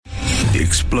The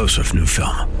explosive new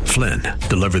film, Flynn,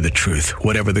 deliver the truth,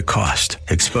 whatever the cost,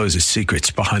 exposes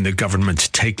secrets behind the government's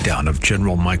takedown of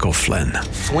General Michael Flynn.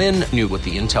 Flynn knew what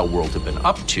the intel world had been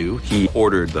up to. He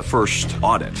ordered the first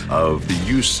audit of the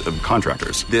use of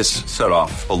contractors. This set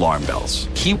off alarm bells.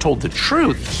 He told the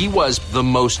truth. He was the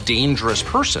most dangerous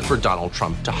person for Donald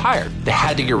Trump to hire. They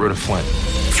had to get rid of Flynn.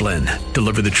 Flynn,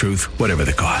 deliver the truth, whatever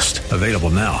the cost. Available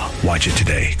now. Watch it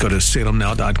today. Go to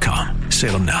salemnow.com.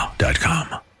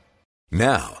 salemnow.com.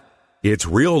 Now, it's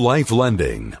Real Life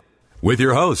Lending with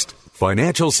your host,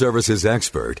 financial services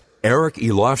expert, Eric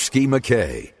Elofsky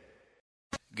McKay.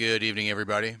 Good evening,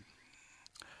 everybody.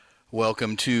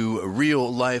 Welcome to Real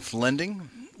Life Lending.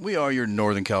 We are your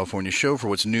Northern California show for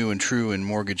what's new and true in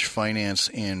mortgage, finance,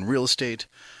 and real estate.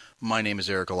 My name is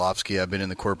Eric Elofsky. I've been in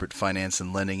the corporate finance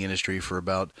and lending industry for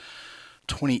about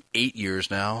 28 years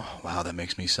now. Wow, that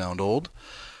makes me sound old.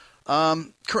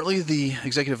 Currently the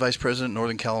Executive Vice President,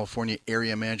 Northern California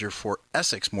Area Manager for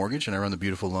Essex Mortgage, and I run the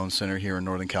beautiful loan center here in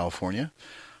Northern California.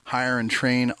 Hire and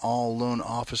train all loan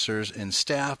officers and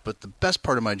staff, but the best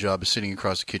part of my job is sitting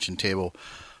across the kitchen table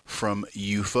from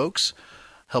you folks,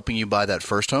 helping you buy that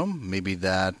first home, maybe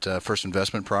that first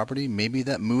investment property, maybe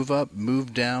that move up,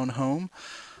 move down home.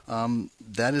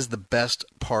 That is the best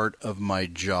part of my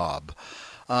job.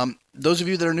 Those of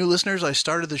you that are new listeners, I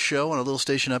started the show on a little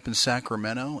station up in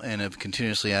Sacramento and have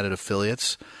continuously added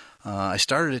affiliates. I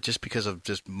started it just because of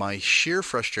just my sheer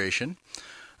frustration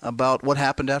about what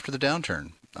happened after the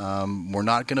downturn. We're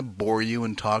not going to bore you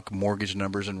and talk mortgage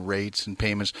numbers and rates and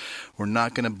payments. We're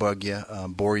not going to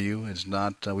bore you. It's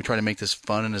not. We try to make this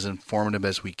fun and as informative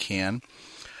as we can.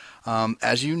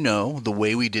 As you know, the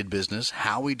way we did business,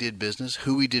 how we did business,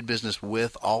 who we did business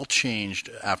with, all changed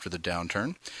after the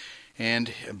downturn.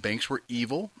 And banks were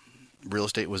evil. Real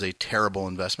estate was a terrible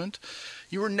investment.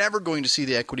 You were never going to see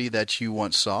the equity that you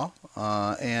once saw.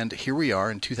 And here we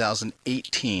are in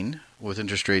 2018 with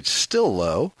interest rates still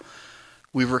low.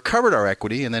 We've recovered our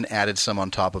equity and then added some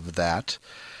on top of that.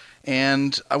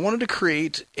 And I wanted to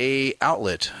create an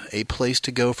outlet, a place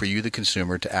to go for you, the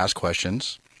consumer, to ask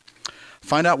questions.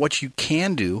 Find out what you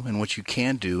can do and what you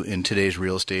can't do in today's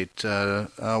real estate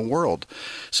world.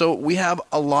 So we have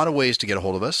a lot of ways to get a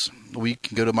hold of us. We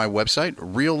can go to my website,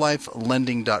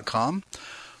 reallifelending.com.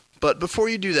 But before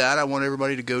you do that, I want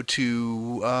everybody to go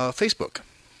to Facebook.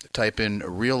 Type in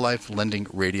Real Life Lending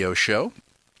Radio Show.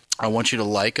 I want you to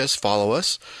like us, follow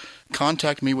us,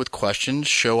 contact me with questions,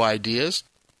 show ideas.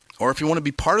 Or if you want to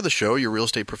be part of the show, you're a real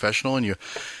estate professional and you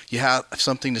have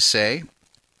something to say.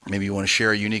 Maybe you want to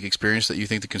share a unique experience that you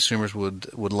think the consumers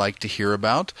would like to hear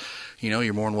about.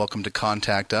 You're more than welcome to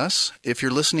contact us. If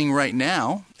you're listening right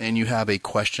now and you have a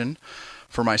question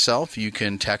for myself, you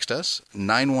can text us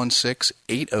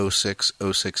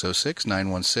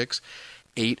 916-806-0606,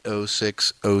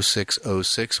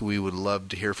 916-806-0606. We would love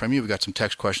to hear from you. We've got some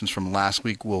text questions from last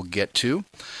week we'll get to.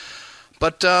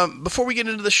 But before we get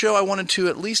into the show, I wanted to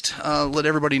at least let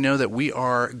everybody know that we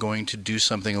are going to do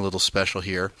something a little special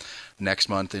here next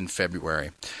month in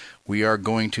February. We are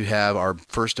going to have our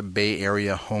first Bay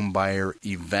Area home buyer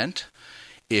event.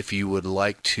 If you would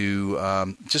like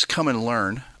to just come and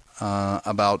learn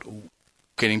about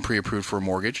getting pre-approved for a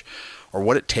mortgage or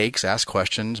what it takes, ask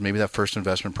questions, maybe that first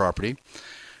investment property.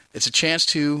 It's a chance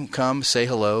to come, say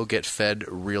hello, get fed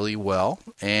really well,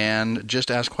 and just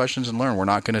ask questions and learn. We're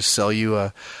not going to sell you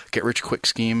a get-rich-quick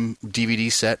scheme DVD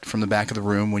set from the back of the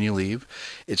room when you leave.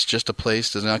 It's just a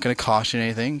place that's not going to cost you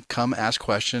anything. Come ask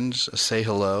questions, say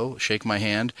hello, shake my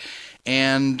hand,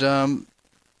 and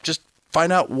just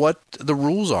find out what the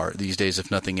rules are these days, if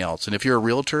nothing else. And if you're a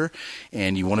realtor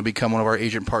and you want to become one of our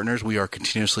agent partners, we are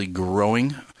continuously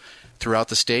growing throughout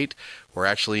the state. We're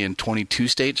actually in 22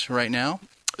 states right now.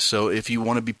 So if you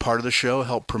want to be part of the show,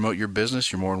 help promote your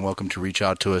business, you're more than welcome to reach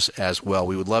out to us as well.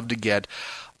 We would love to get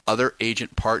other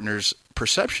agent partners'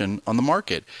 perception on the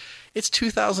market. It's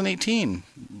 2018.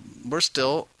 We're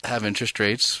still have interest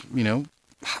rates, in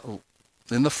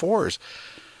the fours.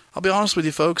 I'll be honest with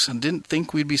you, folks. I didn't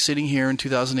think we'd be sitting here in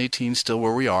 2018 still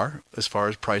where we are as far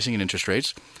as pricing and interest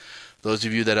rates. Those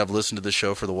of you that have listened to the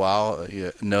show for the while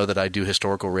know that I do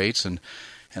historical rates, and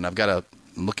I've got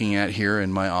looking at here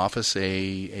in my office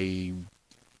a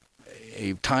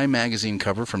Time magazine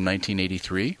cover from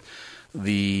 1983.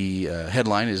 The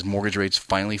headline is "Mortgage Rates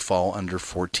Finally Fall Under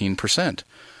 14%."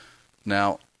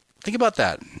 Now, think about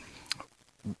that.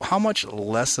 How much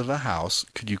less of a house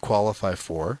could you qualify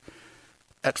for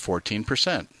at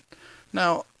 14%?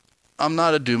 Now, I'm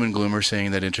not a doom and gloomer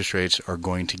saying that interest rates are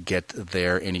going to get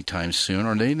there anytime soon,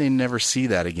 or they never see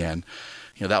that again.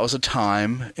 That was a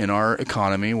time in our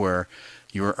economy where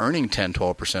you were earning 10,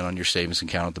 12% on your savings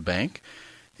account at the bank,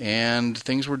 and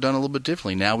things were done a little bit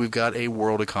differently. Now we've got a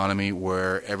world economy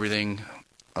where everything,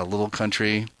 a little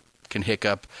country can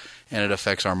hiccup, and it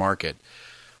affects our market.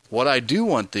 What I do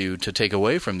want you to take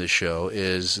away from this show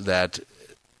is that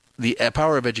the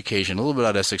power of education, a little bit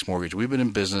about Essex Mortgage. We've been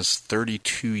in business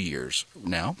 32 years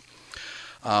now.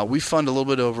 We fund a little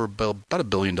bit over about $1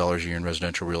 billion a year in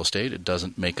residential real estate. It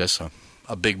doesn't make us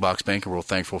a big box bank, and we're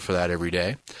thankful for that every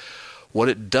day. What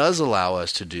it does allow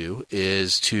us to do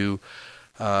is to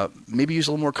maybe use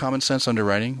a little more common sense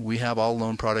underwriting. We have all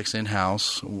loan products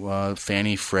in-house,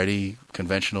 Fannie, Freddie,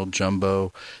 conventional,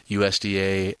 jumbo,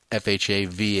 USDA, FHA,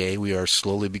 VA. We are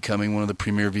slowly becoming one of the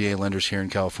premier VA lenders here in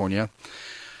California.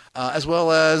 As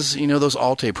well as, those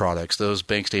Alt-A products, those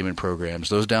bank statement programs,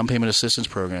 those down payment assistance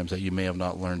programs that you may have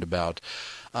not learned about.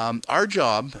 Our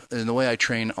job, and the way I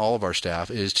train all of our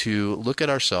staff, is to look at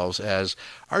ourselves as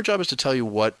our job is to tell you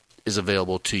what is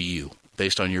available to you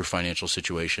based on your financial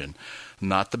situation,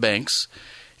 not the banks,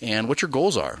 and what your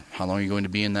goals are, how long you're going to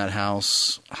be in that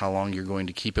house, how long you're going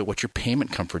to keep it, what your payment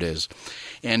comfort is.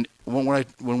 And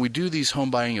when we do these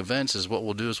home buying events, is what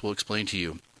we'll do is we'll explain to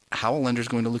you how a lender is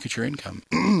going to look at your income.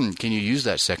 Can you use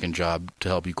that second job to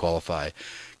help you qualify?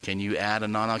 Can you add a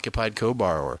non-occupied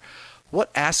co-borrower?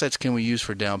 What assets can we use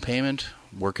for down payment?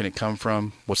 Where can it come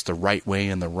from? What's the right way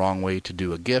and the wrong way to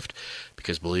do a gift?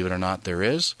 Because believe it or not, there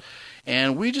is.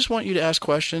 And we just want you to ask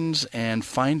questions and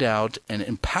find out and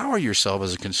empower yourself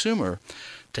as a consumer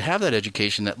to have that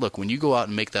education that, look, when you go out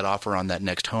and make that offer on that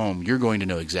next home, you're going to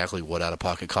know exactly what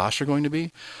out-of-pocket costs are going to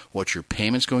be, what your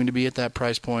payment's going to be at that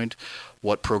price point,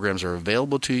 what programs are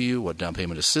available to you, what down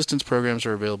payment assistance programs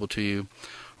are available to you,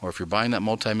 or if you're buying that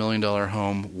multi-million-dollar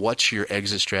home, what's your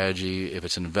exit strategy? If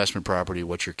it's an investment property,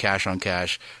 what's your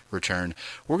cash-on-cash return?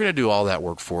 We're going to do all that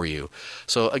work for you.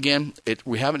 So, again,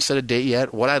 we haven't set a date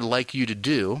yet. What I'd like you to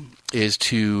do is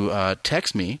to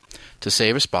text me to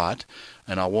save a spot,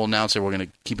 and we'll announce it. We're going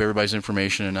to keep everybody's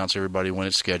information and announce everybody when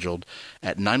it's scheduled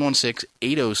at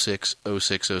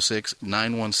 916-806-0606,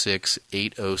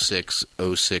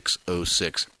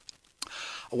 916-806-0606.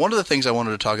 One of the things I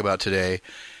wanted to talk about today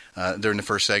during the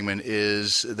first segment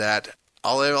is that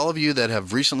all of you that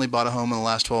have recently bought a home in the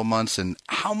last 12 months, and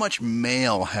how much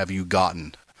mail have you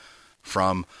gotten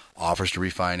from offers to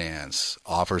refinance,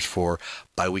 offers for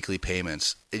biweekly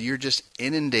payments? You're just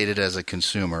inundated as a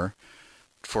consumer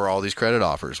for all these credit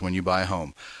offers when you buy a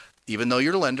home. Even though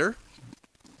your lender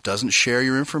doesn't share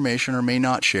your information or may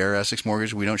not share, Essex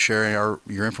Mortgage, we don't share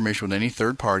your information with any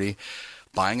third party.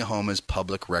 Buying a home is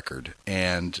public record,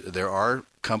 and there are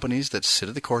companies that sit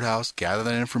at the courthouse, gather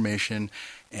that information,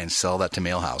 and sell that to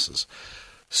mail houses.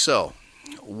 So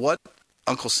what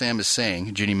Uncle Sam is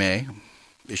saying, Ginnie Mae,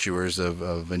 issuers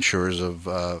of insurers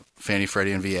of Fannie,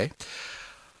 Freddie, and VA,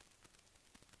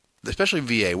 especially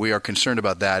VA, we are concerned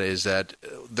about that, is that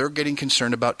they're getting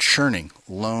concerned about churning,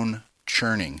 loan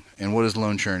churning. And what is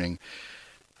loan churning?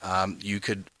 You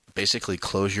could basically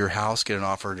close your house, get an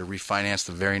offer to refinance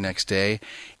the very next day,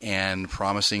 and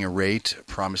promising a rate,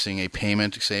 promising a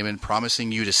payment statement,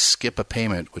 promising you to skip a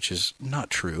payment, which is not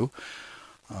true.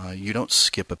 You don't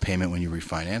skip a payment when you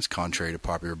refinance, contrary to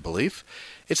popular belief.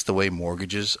 It's the way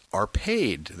mortgages are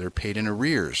paid. They're paid in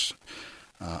arrears.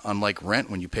 Unlike rent,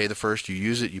 when you pay the first, you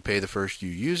use it. You pay the first, you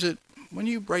use it. When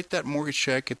you write that mortgage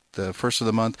check at the first of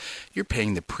the month, you're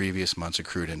paying the previous month's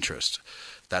accrued interest.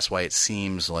 That's why it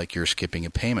seems like you're skipping a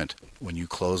payment. When you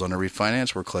close on a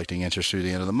refinance, we're collecting interest through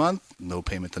the end of the month, no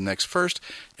payment the next first.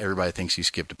 Everybody thinks you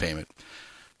skipped a payment.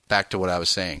 Back to what I was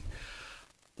saying.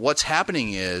 What's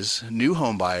happening is new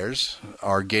home buyers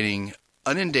are getting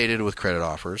inundated with credit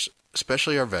offers,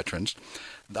 especially our veterans,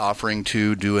 offering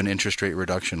to do an interest rate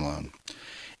reduction loan.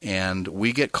 And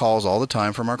we get calls all the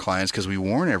time from our clients because we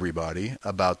warn everybody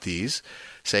about these.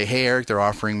 Say, hey, Eric, they're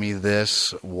offering me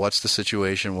this. What's the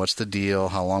situation? What's the deal?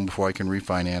 How long before I can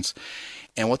refinance?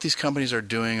 And what these companies are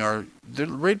doing their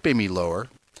rate may be lower,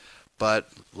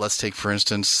 but let's take, for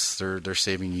instance, they're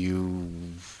saving you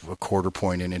a quarter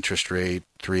point in interest rate,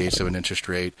 3/8 of an interest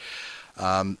rate.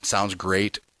 Sounds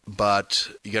great, but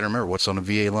you got to remember what's on a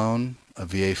VA loan, a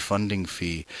VA funding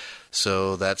fee.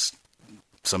 So that's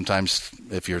sometimes,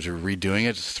 if you're redoing it,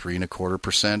 it's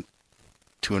 3.25%.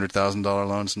 $200,000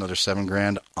 loan is another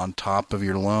 $7,000 on top of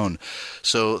your loan.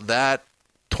 So that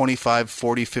 $25,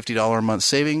 $40, $50 a month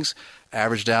savings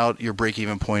averaged out, your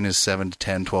break-even point is 7 to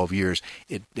 10, 12 years.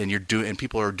 And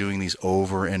people are doing these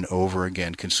over and over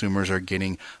again. Consumers are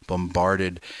getting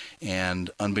bombarded, and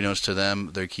unbeknownst to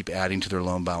them, they keep adding to their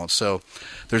loan balance. So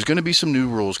there's going to be some new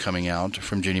rules coming out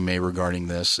from Ginnie Mae regarding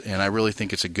this, and I really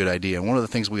think it's a good idea. And one of the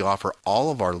things we offer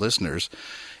all of our listeners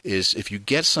is if you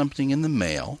get something in the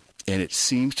mail and it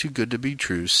seems too good to be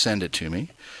true, send it to me.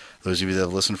 Those of you that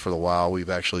have listened for a while, we've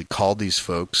actually called these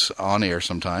folks on air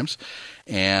sometimes,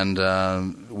 and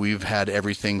we've had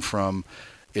everything from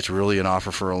it's really an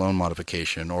offer for a loan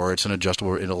modification, or it's an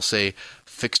adjustable. It'll say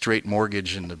fixed rate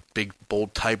mortgage in the big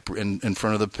bold type in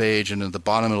front of the page, and at the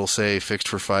bottom it'll say fixed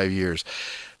for 5 years.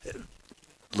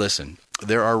 Listen,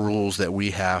 there are rules that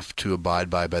we have to abide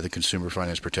by the Consumer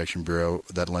Finance Protection Bureau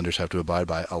that lenders have to abide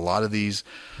by. A lot of these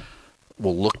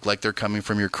will look like they're coming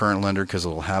from your current lender because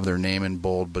it'll have their name in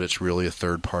bold, but it's really a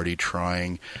third party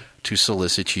trying to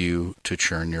solicit you to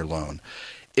churn your loan.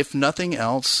 If nothing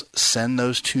else, send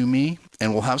those to me,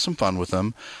 and we'll have some fun with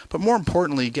them. But more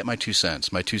importantly, get my 2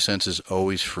 cents. My 2 cents is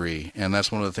always free, and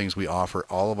that's one of the things we offer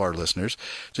all of our listeners.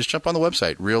 Just jump on the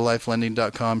website,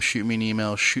 reallifelending.com, shoot me an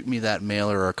email, shoot me that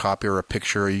mailer or a copy or a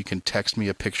picture, or you can text me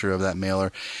a picture of that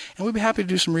mailer, and we'd be happy to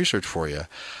do some research for you.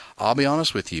 I'll be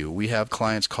honest with you. We have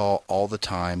clients call all the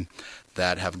time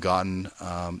that have gotten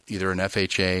either an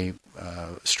FHA,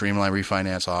 streamline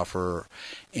refinance offer,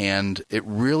 and it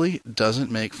really doesn't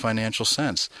make financial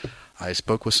sense. I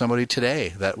spoke with somebody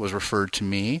today that was referred to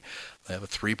me. They have a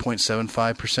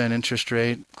 3.75% interest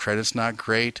rate. Credit's not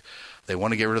great. They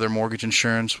want to get rid of their mortgage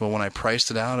insurance. Well, when I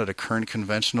priced it out at a current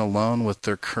conventional loan with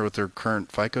their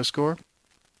current FICO score,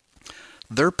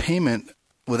 their payment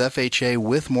with FHA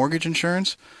with mortgage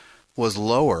insurance was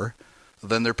lower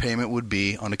than their payment would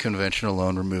be on a conventional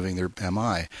loan removing their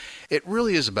MI. It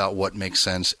really is about what makes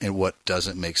sense and what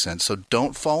doesn't make sense. So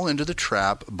don't fall into the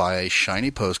trap by a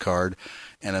shiny postcard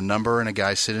and a number and a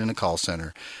guy sitting in a call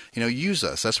center. Use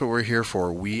us. That's what we're here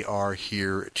for. We are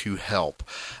here to help.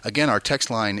 Again, our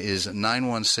text line is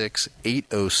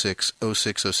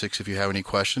 916-806-0606 if you have any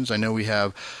questions. I know we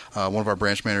have one of our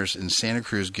branch managers in Santa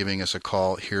Cruz giving us a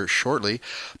call here shortly.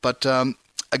 But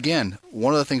again,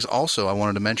 one of the things also I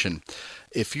wanted to mention,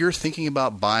 if you're thinking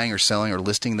about buying or selling or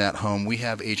listing that home, we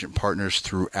have agent partners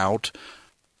throughout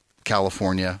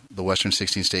California, the western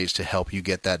 16 states, to help you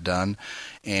get that done.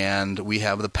 And we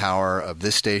have the power of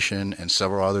this station and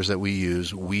several others that we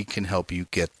use. We can help you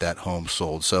get that home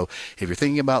sold. So if you're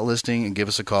thinking about listing, and give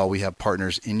us a call. We have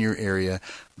partners in your area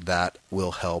that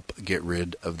will help get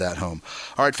rid of that home.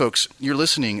 All right, folks, you're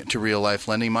listening to Real Life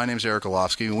Lending. My name is Eric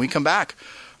Olofsky. When we come back,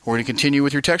 we're going to continue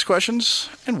with your text questions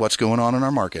and what's going on in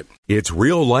our market. It's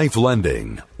Real Life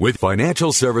Lending with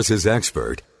financial services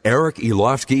expert Eric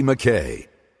Olofsky McKay.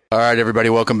 All right, everybody,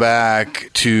 welcome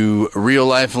back to Real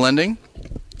Life Lending.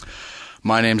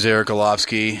 My name's Eric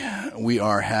Olofsky. We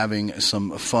are having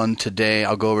some fun today.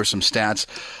 I'll go over some stats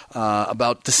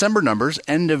about December numbers,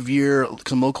 end of year,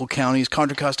 some local counties.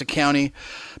 Contra Costa County,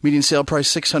 median sale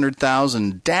price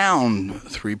 $600,000, down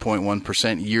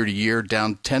 3.1% year to year,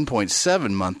 down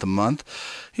 10.7% month to month.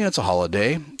 It's a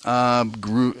holiday.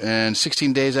 Grew and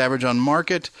 16 days average on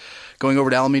market. Going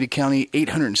over to Alameda County,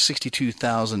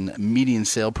 $862,000 median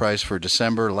sale price for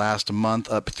December last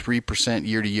month, up 3%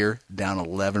 year to year, down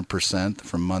 11%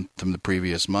 from the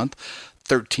previous month.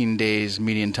 13 days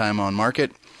median time on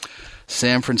market.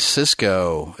 San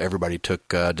Francisco, everybody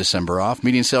took December off.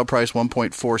 Median sale price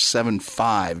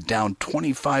 $1.475, down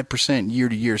 25% year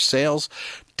to year sales,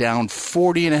 down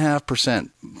 40.5%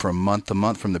 from month to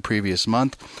month from the previous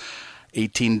month.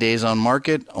 18 days on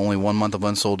market, only 1 month of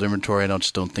unsold inventory. I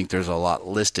just don't think there's a lot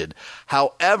listed.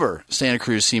 However, Santa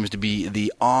Cruz seems to be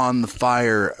the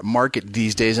on-the-fire market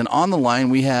these days. And on the line,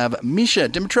 we have Misha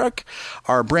Dimitruk,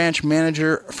 our branch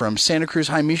manager from Santa Cruz.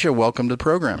 Hi, Misha. Welcome to the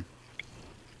program.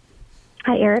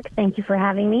 Hi, Eric. Thank you for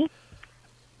having me.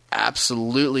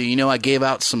 Absolutely. I gave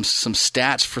out some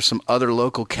stats for some other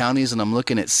local counties, and I'm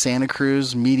looking at Santa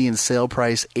Cruz. Median sale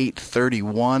price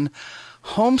 $831.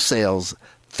 Home sales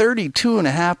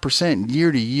 32.5%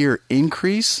 year-to-year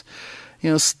increase.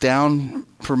 It's down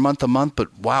for month to month,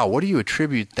 but wow, what do you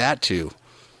attribute that to?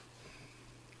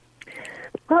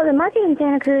 Well, the market in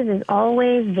Santa Cruz is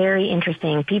always very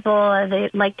interesting. People they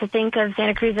like to think of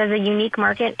Santa Cruz as a unique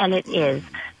market, and it is.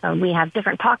 We have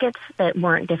different pockets that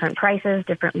warrant different prices,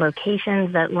 different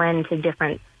locations that lend to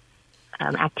different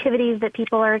activities that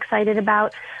people are excited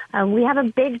about. We have a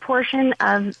big portion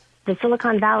of the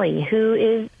Silicon Valley who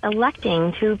is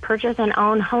electing to purchase and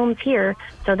own homes here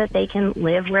so that they can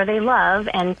live where they love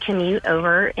and commute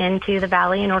over into the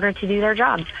valley in order to do their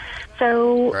jobs.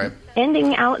 So right.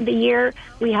 Ending out the year,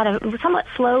 we had a somewhat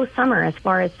slow summer as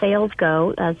far as sales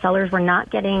go. Sellers were not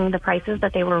getting the prices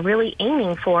that they were really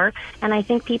aiming for, and I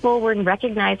think people were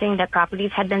recognizing that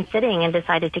properties had been sitting and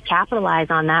decided to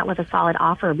capitalize on that with a solid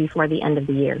offer before the end of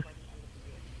the year.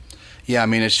 Yeah, I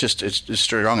mean, it's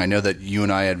straight wrong. I know that you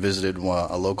and I had visited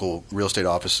a local real estate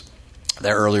office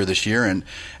there earlier this year, and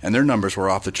their numbers were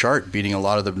off the chart, beating a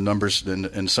lot of the numbers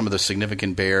in some of the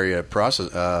significant Bay Area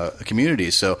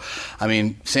communities. So, I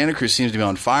mean, Santa Cruz seems to be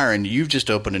on fire, and you've just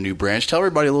opened a new branch. Tell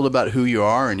everybody a little about who you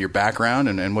are and your background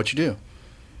and what you do.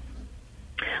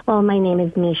 Well, my name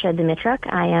is Misha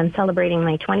Dimitruk. I am celebrating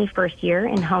my 21st year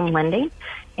in home lending,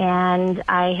 and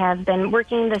I have been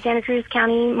working the Santa Cruz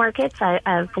County markets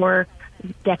for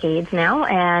decades now,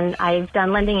 and I've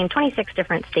done lending in 26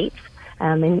 different states.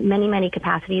 In many, many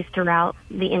capacities throughout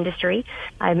the industry.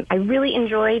 I really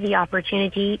enjoy the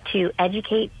opportunity to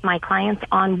educate my clients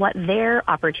on what their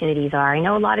opportunities are. I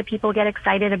know a lot of people get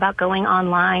excited about going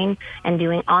online and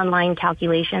doing online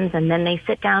calculations, and then they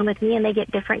sit down with me and they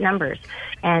get different numbers.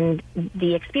 And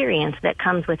the experience that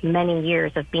comes with many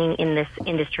years of being in this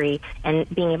industry and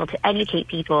being able to educate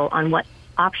people on what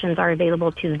options are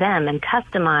available to them and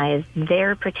customize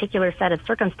their particular set of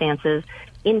circumstances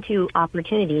into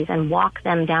opportunities and walk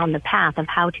them down the path of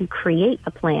how to create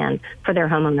a plan for their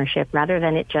home ownership rather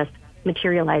than it just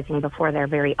materializing before their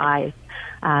very eyes.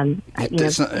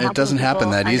 It doesn't happen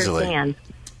that easily.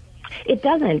 It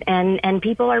doesn't, and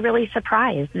people are really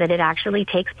surprised that it actually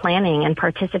takes planning and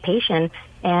participation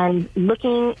and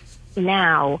looking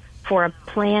now for a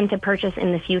plan to purchase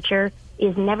in the future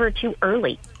is never too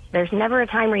early. There's never a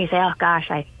time where you say, oh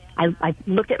gosh, I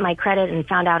looked at my credit and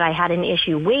found out I had an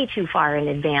issue way too far in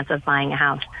advance of buying a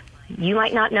house. You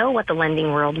might not know what the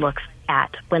lending world looks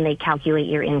at when they calculate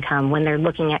your income, when they're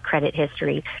looking at credit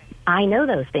history. I know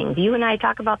those things. You and I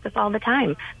talk about this all the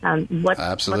time. What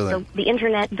the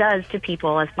internet does to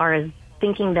people as far as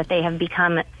thinking that they have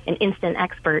become an instant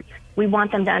expert. We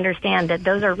want them to understand that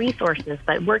those are resources,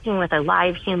 but working with a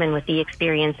live human with the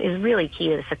experience is really key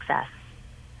to success.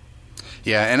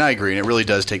 Yeah, and I agree, and it really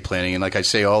does take planning. And like I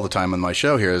say all the time on my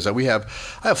show here is that I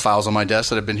have files on my desk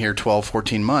that have been here 12,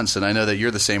 14 months, and I know that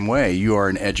you're the same way. You are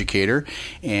an educator,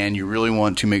 and you really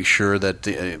want to make sure that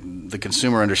the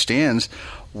consumer understands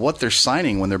what they're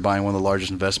signing when they're buying one of the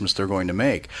largest investments they're going to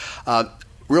make.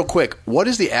 Real quick, what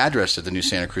is the address of the new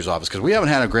Santa Cruz office? Because we haven't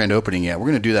had a grand opening yet. We're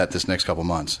going to do that this next couple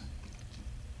months.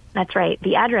 That's right.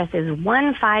 The address is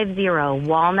 150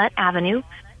 Walnut Avenue,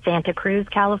 Santa Cruz,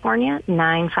 California,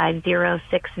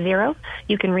 95060.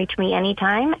 You can reach me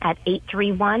anytime at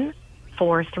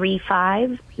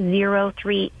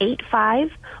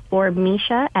 831-435-0385 or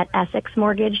Misha at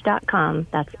EssexMortgage.com.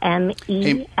 That's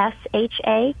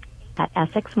MESHA at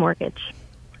Essex Mortgage.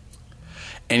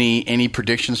 Any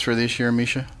predictions for this year,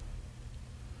 Misha?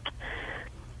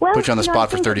 Well, put you on the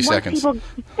spot for 30 seconds.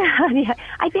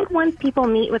 I think once people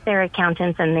meet with their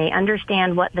accountants and they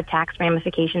understand what the tax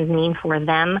ramifications mean for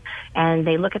them, and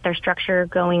they look at their structure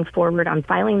going forward on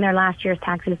filing their last year's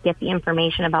taxes, get the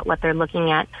information about what they're looking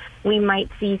at, we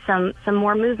might see some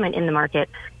more movement in the market.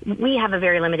 We have a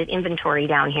very limited inventory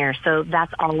down here, so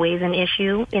that's always an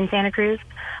issue in Santa Cruz.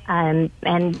 And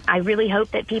I really hope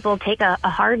that people take a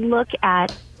hard look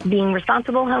at being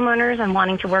responsible homeowners and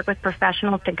wanting to work with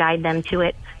professionals to guide them to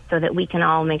it so that we can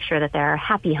all make sure that there are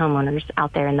happy homeowners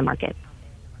out there in the market.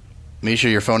 Misha,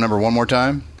 your phone number one more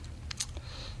time?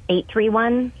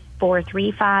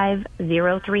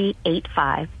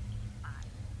 831-435-0385.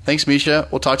 Thanks, Misha.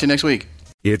 We'll talk to you next week.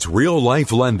 It's Real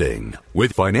Life Lending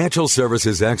with financial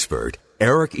services expert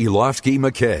Eric Elofsky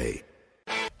McKay.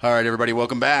 All right, everybody,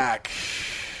 welcome back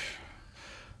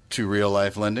to Real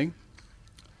Life Lending.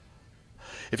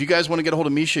 If you guys want to get a hold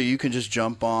of Misha, you can just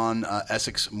jump on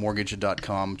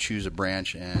EssexMortgage.com, choose a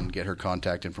branch, and get her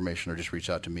contact information, or just reach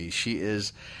out to me. She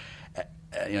is,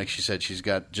 like she said, she's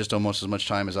got just almost as much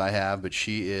time as I have, but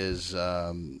she is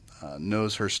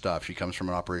knows her stuff. She comes from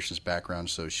an operations background,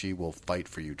 so she will fight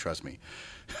for you. Trust me.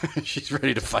 She's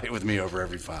ready to fight with me over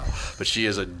every file. But she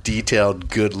is a detailed,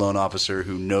 good loan officer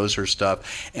who knows her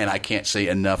stuff, and I can't say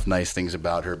enough nice things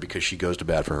about her because she goes to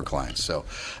bat for her clients. So,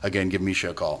 again, give Misha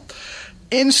a call.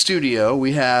 In studio,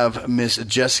 we have Miss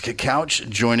Jessica Couch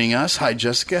joining us. Hi,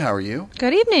 Jessica. How are you?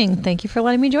 Good evening. Thank you for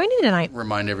letting me join you tonight.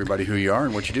 Remind everybody who you are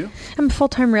and what you do. I'm a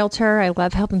full-time realtor. I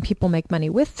love helping people make money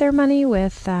with their money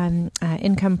with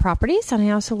income properties, and I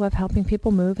also love helping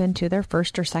people move into their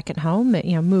first or second home,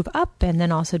 move up and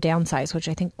then also downsize, which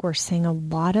I think we're seeing a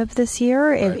lot of this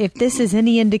year. Right. If this is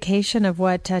any indication of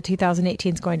what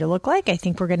 2018 is going to look like, I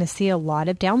think we're going to see a lot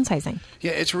of downsizing.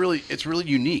 Yeah, it's really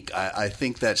unique. I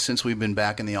think that since we've been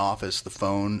back in the office, the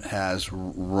phone has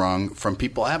rung from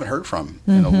people I haven't heard from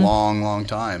in a long, long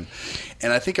time.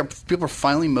 And I think people are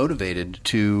finally motivated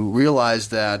to realize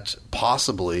that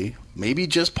possibly, maybe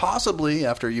just possibly,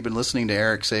 after you've been listening to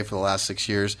Eric say for the last 6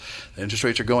 years, the interest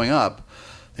rates are going up.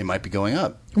 they might be going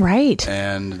up. Right.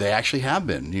 And they actually have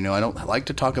been. I don't like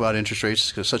to talk about interest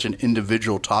rates because it's such an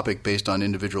individual topic based on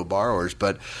individual borrowers,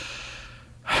 but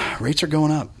rates are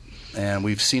going up. And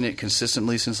we've seen it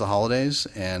consistently since the holidays,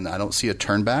 and I don't see a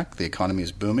turn back. The economy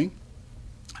is booming.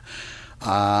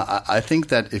 I think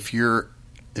that if you're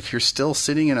still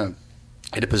sitting in a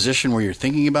position where you're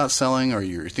thinking about selling or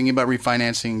you're thinking about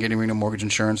refinancing and getting rid of mortgage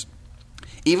insurance,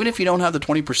 even if you don't have the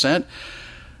 20%,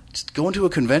 just go into a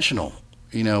conventional,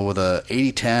 with a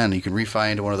 80-10. You can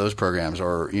refi into one of those programs,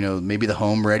 or, maybe the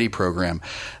Home Ready program.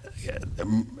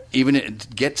 Even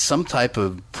get some type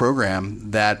of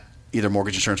program that either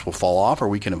mortgage insurance will fall off or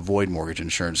we can avoid mortgage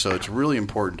insurance. So it's really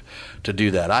important to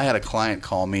do that. I had a client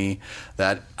call me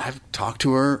that I've talked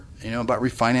to her, about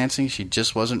refinancing. She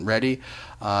just wasn't ready.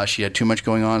 She had too much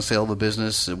going on, sale of a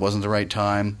business. It wasn't the right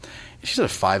time. She's at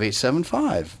a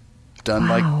 5.875. Done.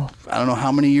 Wow. I don't know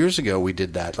how many years ago we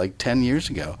did that, like 10 years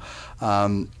ago,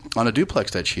 on a duplex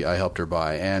that I helped her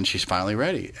buy, and she's finally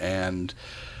ready. And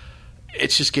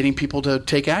it's just getting people to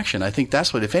take action. I think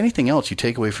that's what, if anything else, you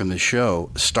take away from this show.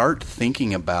 Start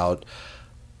thinking about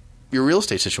your real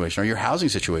estate situation, or your housing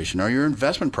situation, or your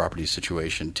investment property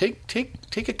situation.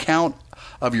 Take account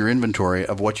of your inventory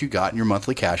of what you got in your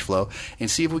monthly cash flow,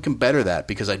 and see if we can better that.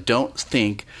 Because I don't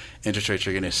think interest rates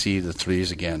are going to see the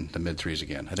threes again, the mid threes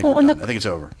again. I think we're done. I think it's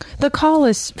over. The call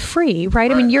is free,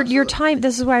 right? I mean, your time.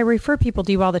 This is why I refer people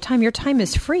to you all the time. Your time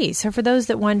is free. So for those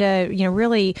that want to,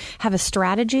 really have a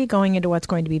strategy going into what's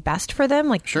going to be best for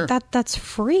them, sure. that's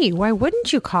free. Why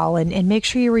wouldn't you call and make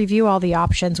sure you review all the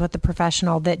options with the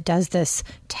professional that does this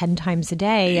 10 times a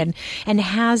day and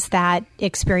has that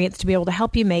experience to be able to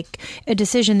help you make a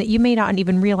decision that you may not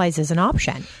even realize is an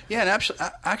option. Yeah, and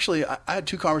actually, I had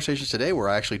 2 conversations today where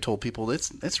I actually told people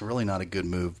it's really not a good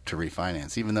move to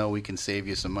refinance. Even though we can save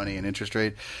you some money in interest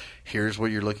rate, here's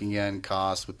what you're looking at in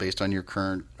costs based on your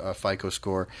current FICO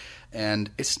score, and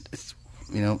it's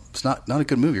not a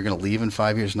good move. You're going to leave in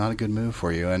 5 years. Not a good move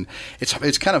for you, and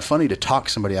it's kind of funny to talk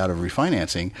somebody out of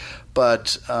refinancing,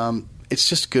 but it's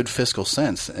just good fiscal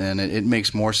sense, and it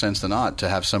makes more sense than not to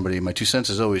have somebody. My 2 cents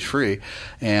is always free,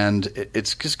 and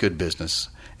it's just good business.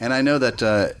 And I know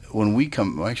that when we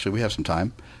come, well, actually, we have some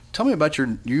time. Tell me about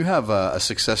you have a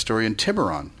success story in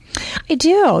Tiburon. I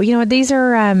do. These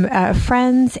are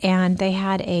friends, and they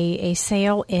had a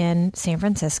sale in San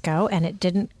Francisco, and it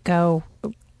didn't go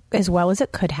as well as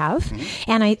it could have.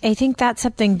 Mm-hmm. And I think that's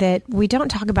something that we don't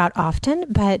talk about often,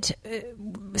 but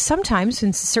sometimes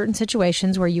in certain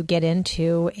situations where you get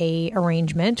into a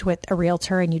arrangement with a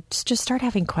realtor and you just start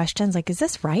having questions like, is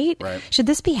this right? Should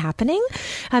this be happening?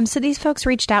 So these folks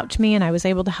reached out to me, and I was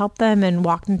able to help them and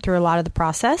walk them through a lot of the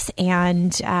process.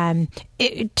 And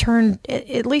it turned,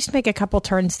 at least make a couple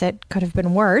turns that could have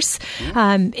been worse.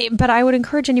 Mm-hmm. But I would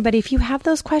encourage anybody, if you have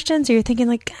those questions or you're thinking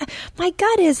like, my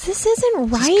gut is this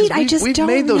isn't right. We've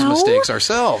made those mistakes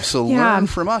ourselves. So learn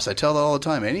from us. I tell that all the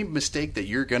time. Any mistake that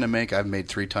you're going to make, I've made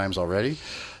 3 times already.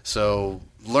 So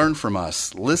learn from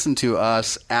us. Listen to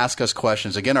us. Ask us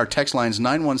questions. Again, our text line is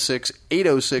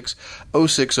 916-806-0606,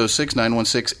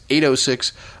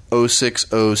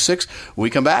 916-806-0606. When we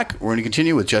come back, we're going to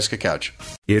continue with Jessica Couch.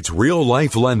 It's Real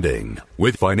Life Lending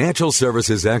with financial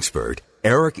services expert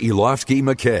Eric Elofsky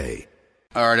McKay.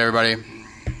 All right, everybody.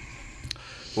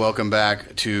 Welcome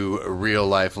back to Real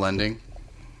Life Lending.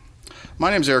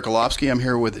 My name is Eric Elofsky. I'm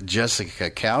here with Jessica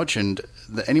Couch. And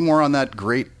any more on that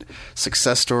great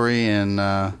success story in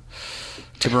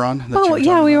Tiburon?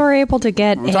 We were able to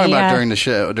get. We're talking about during the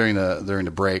show, during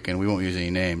the break, and we won't use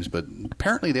any names. But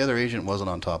apparently, the other agent wasn't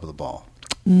on top of the ball.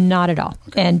 Not at all,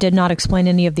 and did not explain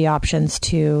any of the options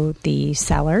to the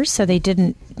sellers. So they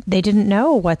didn't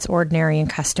know what's ordinary and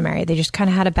customary. They just kind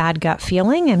of had a bad gut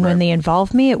feeling. And when they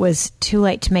involved me, it was too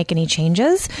late to make any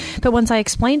changes. But once I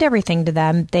explained everything to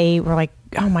them, they were like,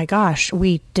 oh my gosh,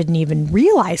 we didn't even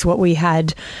realize what we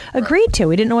had agreed to.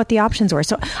 We didn't know what the options were.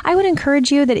 So I would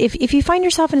encourage you that if you find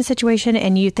yourself in a situation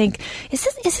and you think, is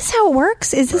this how it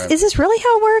works? Is this really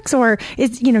how it works? Or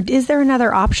is there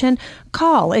another option?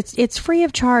 Call. It's free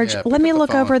of charge. Let me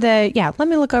look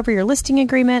over your listing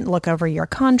agreement, look over your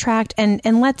contract,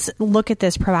 and let's look at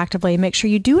this proactively and make sure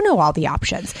you do know all the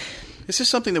options. This is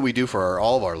something that we do for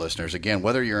all of our listeners. Again,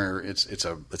 whether it's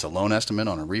a loan estimate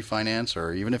on a refinance,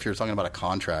 or even if you're talking about a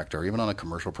contract or even on a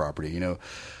commercial property,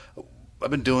 I've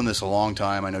been doing this a long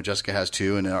time. I know Jessica has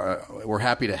too, and we're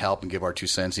happy to help and give our 2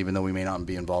 cents. Even though we may not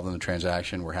be involved in the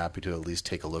transaction, we're happy to at least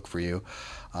take a look for you.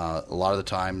 A lot of the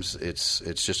times, it's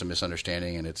just a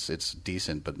misunderstanding, and it's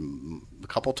decent. But a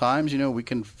couple times, we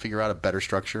can figure out a better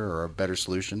structure or a better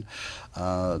solution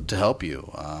to help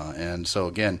you. And so,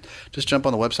 again, just jump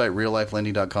on the website,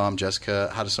 reallifelending.com. Jessica,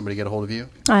 how does somebody get a hold of you?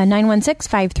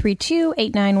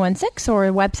 916-532-8916, or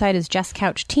the website is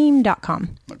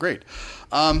justcouchteam.com. Great.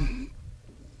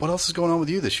 What else is going on with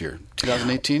you this year,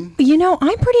 2018?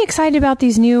 I'm pretty excited about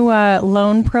these new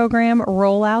loan program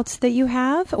rollouts that you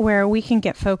have, where we can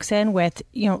get folks in with,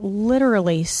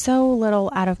 literally so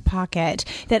little out of pocket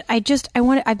that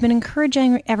I've been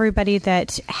encouraging everybody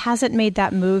that hasn't made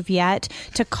that move yet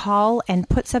to call and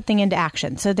put something into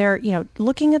action. So they're,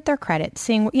 looking at their credit,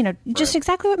 seeing, just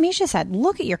exactly what Misha said.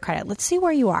 Look at your credit. Let's see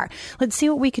where you are. Let's see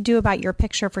what we could do about your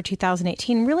picture for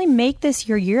 2018. Really make this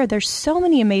your year. There's so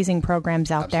many amazing programs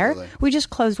out there. We just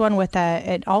closed one with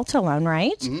an Alta loan,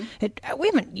 right? Mm-hmm. We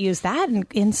haven't used that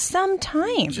in some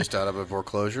time. Just out of a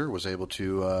foreclosure, was able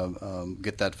to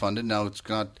get that funded. Now it's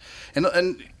not,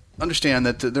 and understand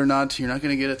that they're not. You're not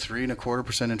going to get a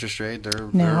 3.25% interest rate.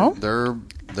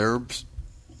 They're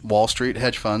Wall Street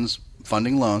hedge funds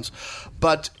funding loans,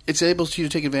 but it's able to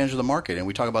take advantage of the market. And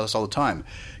we talk about this all the time.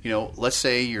 Let's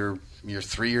say you're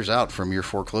 3 years out from your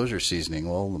foreclosure seasoning.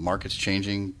 Well, the market's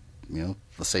changing.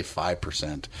 Let's say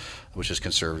 5%, which is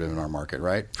conservative in our market,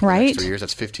 right? For the next 3 years,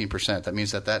 that's 15%. That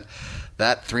means that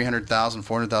 $300,000,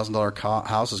 $400,000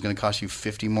 house is going to cost you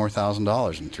 $50,000 more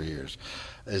in 3 years.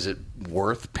 Is it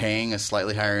worth paying a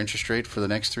slightly higher interest rate for the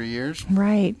next 3 years?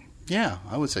 Right. Yeah,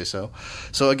 I would say so.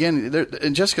 So again,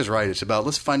 and Jessica's right. It's about,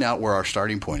 let's find out where our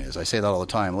starting point is. I say that all the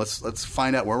time. Let's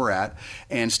find out where we're at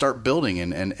and start building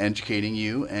and educating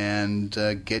you and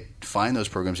find those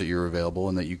programs that you're available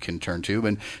and that you can turn to.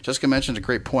 And Jessica mentioned a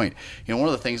great point. One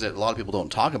of the things that a lot of people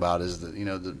don't talk about is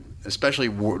that especially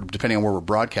depending on where we're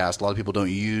broadcast, a lot of people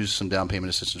don't use some down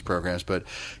payment assistance programs. But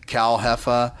Cal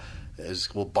HEFA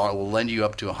will lend you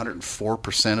up to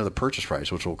 104% of the purchase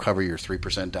price, which will cover your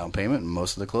 3% down payment and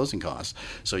most of the closing costs.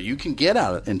 So you can get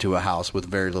out into a house with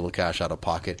very little cash out of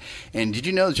pocket. And did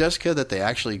you know, Jessica, that they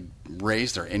actually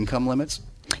raised their income limits?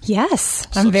 Yes,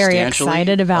 I'm very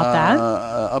excited about that.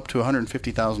 Up to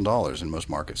 $150,000 in most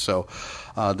markets. So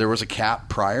there was a cap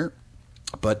prior.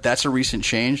 But that's a recent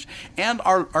change. And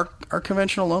our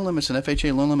conventional loan limits and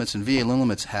FHA loan limits and VA loan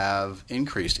limits have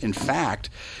increased. In fact,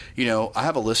 I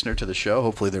have a listener to the show,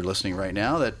 hopefully they're listening right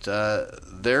now, that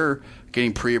they're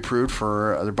getting pre-approved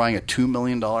they're buying a $2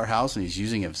 million house and he's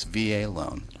using a VA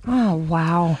loan. Oh,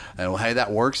 wow. And how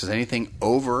that works is anything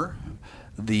over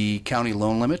the county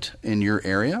loan limit in your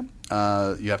area,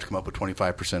 you have to come up with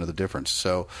 25% of the difference.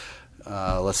 So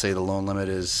let's say the loan limit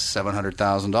is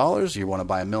 $700,000. You want to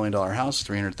buy $1 million house,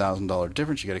 $300,000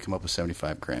 difference. You got to come up with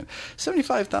 $75,000.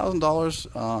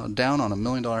 $75,000 down on $1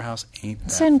 million house ain't that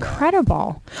It's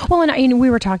incredible. bad. Well, and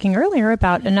we were talking earlier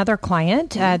about another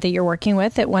client that you're working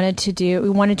with that wanted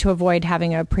to avoid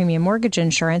having a premium mortgage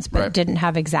insurance, but didn't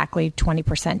have exactly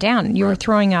 20% down. You were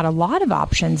throwing out a lot of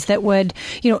options that would,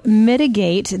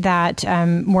 mitigate that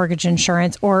mortgage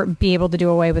insurance or be able to do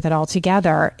away with it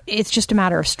altogether. It's just a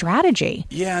matter of strategy.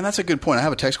 Yeah, and that's a good point. I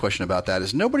have a text question about that.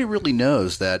 Is nobody really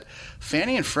knows that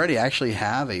Fannie and Freddie actually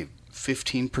have a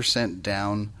 15%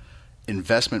 down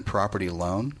investment property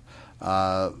loan.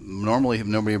 Normally,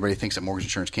 everybody thinks that mortgage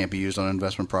insurance can't be used on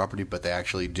investment property, but they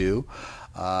actually do.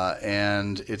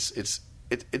 And it's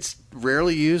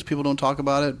rarely used. People don't talk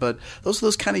about it, but those are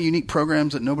those kind of unique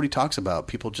programs that nobody talks about.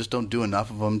 People just don't do enough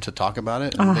of them to talk about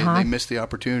it, and they miss the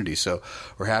opportunity. So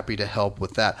we're happy to help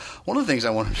with that. One of the things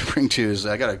I wanted to bring to is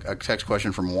I got a text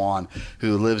question from Juan,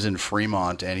 who lives in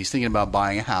Fremont, and he's thinking about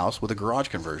buying a house with a garage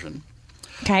conversion.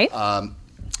 Okay.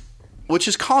 Which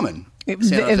is common.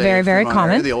 Very, very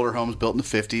common. Area, the older homes built in the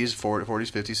 50s,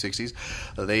 40s, 50s,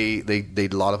 60s,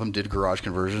 a lot of them did garage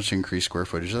conversions to increase square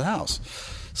footage of the house.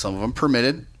 Some of them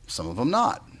permitted, some of them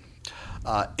not.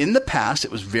 In the past,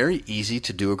 it was very easy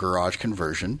to do a garage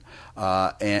conversion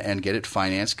and get it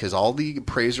financed because all the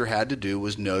appraiser had to do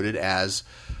was note it as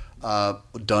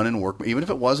done in work, even if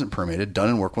it wasn't permitted, done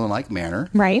in workmanlike manner,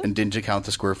 right? And didn't account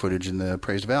the square footage in the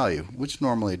appraised value, which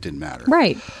normally it didn't matter,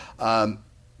 right?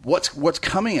 What's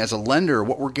coming as a lender,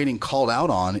 what we're getting called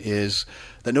out on is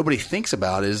that nobody thinks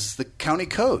about is the county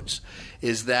codes.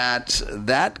 Is that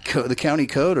the county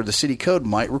code or the city code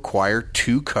might require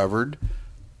 2 covered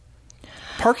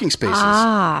parking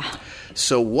spaces.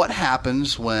 So what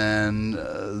happens when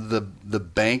the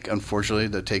bank, unfortunately,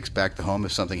 that takes back the home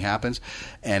if something happens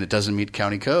and it doesn't meet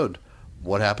county code?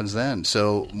 what happens then?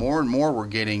 So more and more we're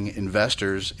getting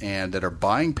investors and that are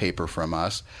buying paper from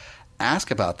us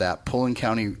ask about that, pulling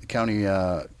county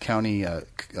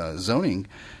zoning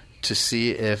to see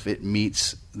if it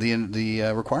meets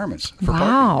the requirements for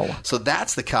parking. So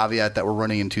that's the caveat that we're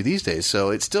running into these days. So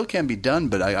it still can be done,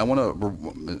 but I want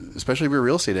to, especially if you're a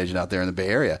real estate agent out there in the Bay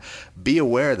Area, be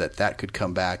aware that could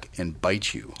come back and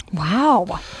bite you. Wow.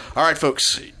 All right,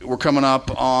 folks, we're coming up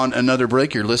on another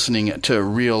break. You're listening to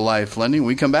Real Life Lending. When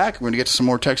we come back, we're going to get to some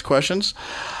more text questions.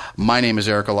 My name is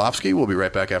Eric Olofsky. We'll be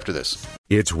right back after this.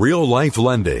 It's Real Life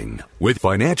Lending with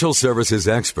financial services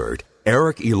expert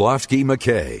Eric Olofsky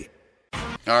McKay.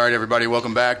 All right, everybody,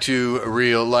 welcome back to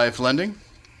Real Life Lending.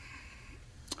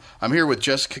 I'm here with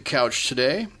Jessica Couch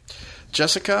today.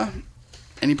 Jessica,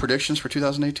 any predictions for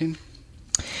 2018?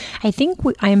 I think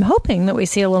I'm hoping that we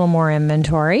see a little more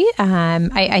inventory.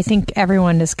 I think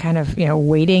everyone is kind of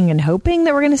waiting and hoping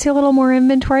that we're going to see a little more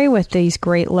inventory with these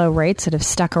great low rates that have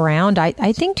stuck around.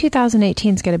 I think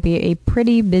 2018 is going to be a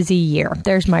pretty busy year.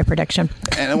 There's my prediction.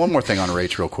 And one more thing on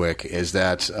rates real quick is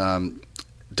that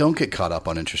don't get caught up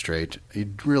on interest rate.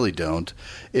 You really don't.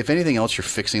 If anything else, you're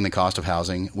fixing the cost of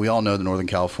housing. We all know that Northern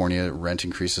California rent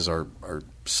increases are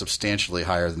substantially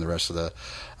higher than the rest of the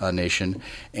nation.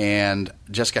 And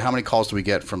Jessica, how many calls do we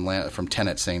get from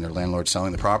tenants saying their landlord's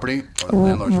selling the property?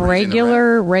 Or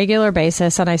the regular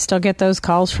basis, and I still get those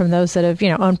calls from those that have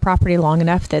owned property long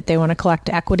enough that they want to collect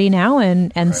equity now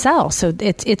and right. sell. So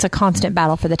it's a constant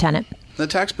battle for the tenant.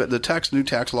 The new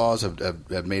tax laws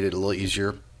have made it a little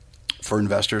easier for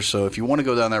investors. So if you want to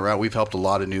go down that route, we've helped a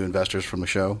lot of new investors from the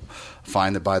show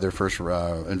find that buy their first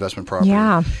investment property.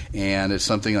 Yeah. And it's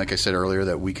something, like I said earlier,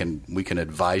 that we can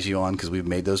advise you on because we've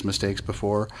made those mistakes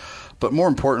before. But more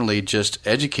importantly, just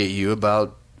educate you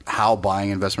about how buying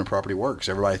investment property works.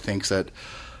 Everybody thinks that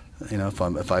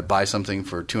if I buy something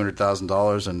for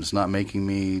 $200,000 and it's not making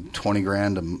me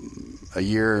 $20,000 a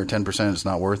year or 10%, it's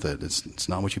not worth it. It's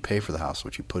not what you pay for the house,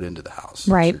 what you put into the house.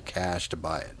 Right. It's your cash to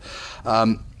buy it.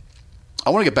 I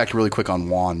want to get back really quick on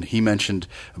Juan. He mentioned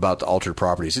about the altered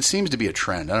properties. It seems to be a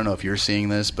trend. I don't know if you're seeing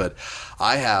this, but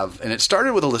I have. And it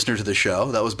started with a listener to the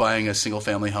show that was buying a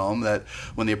single-family home that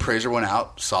when the appraiser went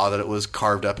out, saw that it was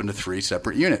carved up into 3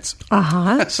 separate units.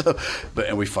 Uh-huh.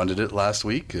 And we funded it last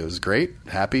week. It was great.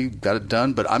 Happy. Got it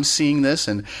done. But I'm seeing this,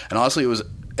 and honestly,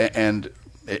 Ed,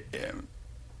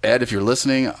 if you're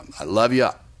listening, I love you.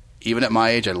 Even at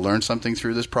my age, I learned something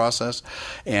through this process.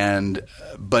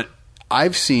 But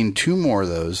I've seen 2 more of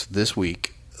those this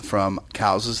week from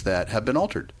houses that have been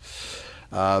altered.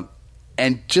 And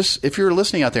just if you're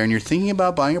listening out there and you're thinking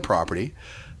about buying a property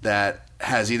that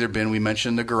has either been, we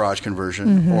mentioned the garage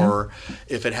conversion, mm-hmm. or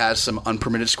if it has some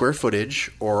unpermitted square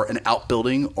footage or an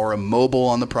outbuilding or a mobile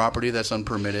on the property that's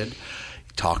unpermitted,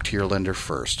 talk to your lender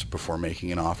first before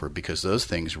making an offer because those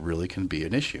things really can be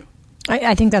an issue.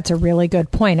 I think that's a really good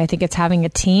point. I think it's having a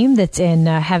team that's in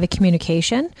heavy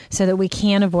communication so that we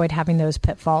can avoid having those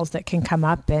pitfalls that can come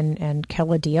up and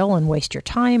kill a deal and waste your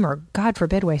time or, God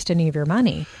forbid, waste any of your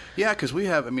money. Yeah, because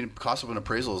cost of an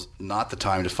appraisal is not the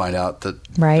time to find out that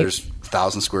right. there's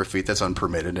 1,000 square feet that's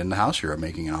unpermitted in the house you're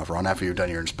making an offer on after you've done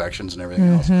your inspections and everything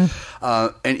mm-hmm.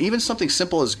 else. And even something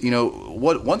simple as,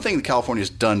 one thing that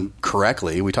California's done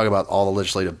correctly, we talk about all the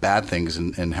legislative bad things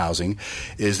in housing,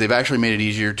 is they've actually made it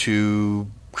easier to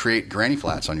create granny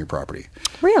flats on your property.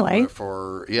 Really?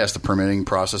 Yes, the permitting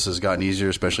process has gotten easier,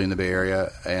 especially in the Bay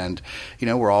Area. And,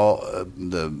 we're all,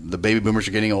 the baby boomers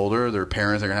are getting older. Their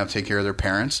parents, they're going to have to take care of their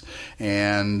parents.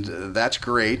 And that's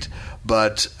great.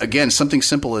 But again, something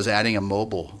simple as adding a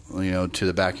mobile, to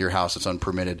the back of your house that's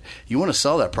unpermitted. You want to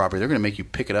sell that property, they're going to make you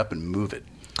pick it up and move it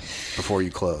before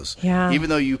you close. Yeah. Even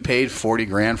though you paid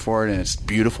 $40,000 for it and it's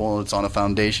beautiful, it's on a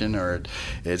foundation or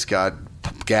it's got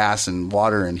gas and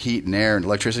water and heat and air and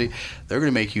electricity, they're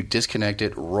going to make you disconnect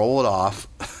it, roll it off,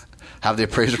 have the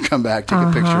appraiser come back, take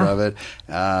a picture of it.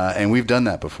 And we've done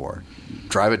that before.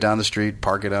 Drive it down the street,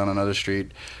 park it on another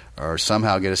street, or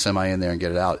somehow get a semi in there and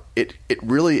get it out. It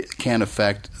really can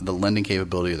affect the lending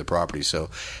capability of the property. So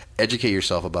educate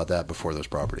yourself about that before those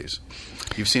properties.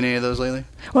 You've seen any of those lately?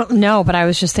 Well, no, but I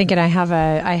was just thinking I have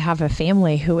a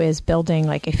family who is building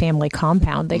like a family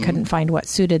compound. They mm-hmm. couldn't find what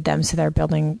suited them, so they're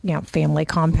building family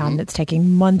compound. Mm-hmm. It's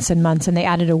taking months and months, and they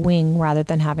added a wing rather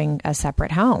than having a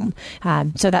separate home.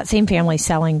 So that same family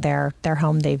selling their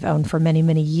home they've owned for many,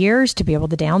 many years to be able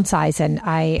to downsize, and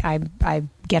I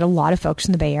get a lot of folks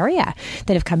in the Bay Area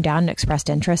that have come down and expressed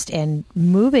interest in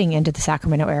moving into the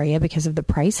Sacramento area because of the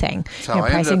pricing. That's how I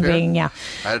ended up human being. Yeah,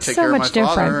 I had to take so care of much my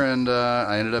father, different. and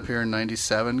I ended up here in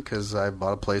 '97 because I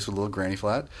bought a place with a little granny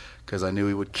flat because I knew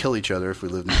we would kill each other if we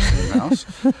lived in the same house.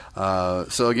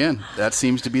 So again, that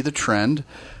seems to be the trend.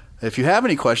 If you have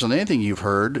any questions on anything you've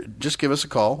heard, just give us a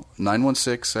call,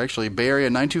 916, actually, Bay Area,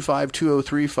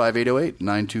 925-203-5808,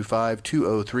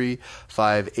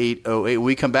 925-203-5808. When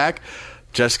we come back,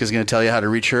 Jessica's going to tell you how to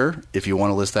reach her if you want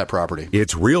to list that property.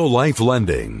 It's Real Life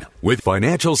Lending with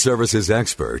financial services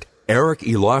expert Eric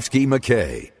Elofsky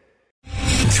McKay.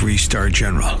 3-star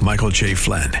General Michael J.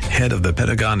 Flynn, head of the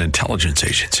Pentagon Intelligence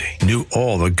Agency, knew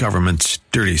all the government's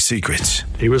dirty secrets.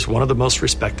 He was one of the most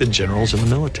respected generals in the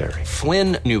military.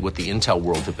 Flynn knew what the intel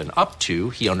world had been up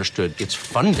to. He understood its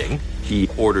funding. He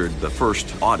ordered the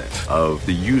first audit of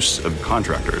the use of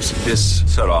contractors. This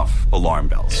set off alarm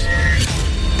bells.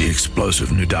 The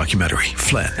explosive new documentary,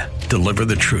 Flynn, Deliver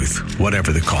the Truth,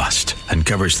 Whatever the Cost,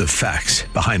 uncovers the facts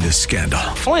behind this scandal.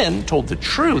 Flynn told the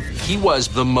truth. He was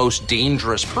the most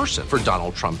dangerous person for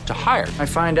Donald Trump to hire. I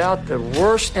find out the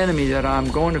worst enemy that I'm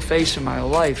going to face in my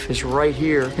life is right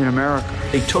here in America.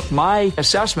 They took my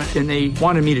assessment and they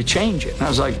wanted me to change it. And I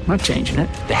was like, I'm not changing it.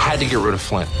 They had to get rid of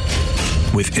Flynn.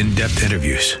 With in-depth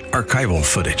interviews, archival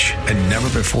footage, and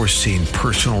never-before-seen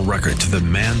personal records of the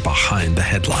man behind the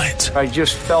headlines. I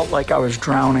just felt like I was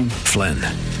drowning. Flynn,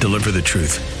 Deliver the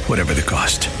Truth, Whatever the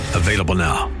Cost. Available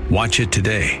now. Watch it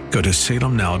today. Go to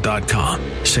salemnow.com.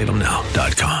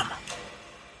 salemnow.com.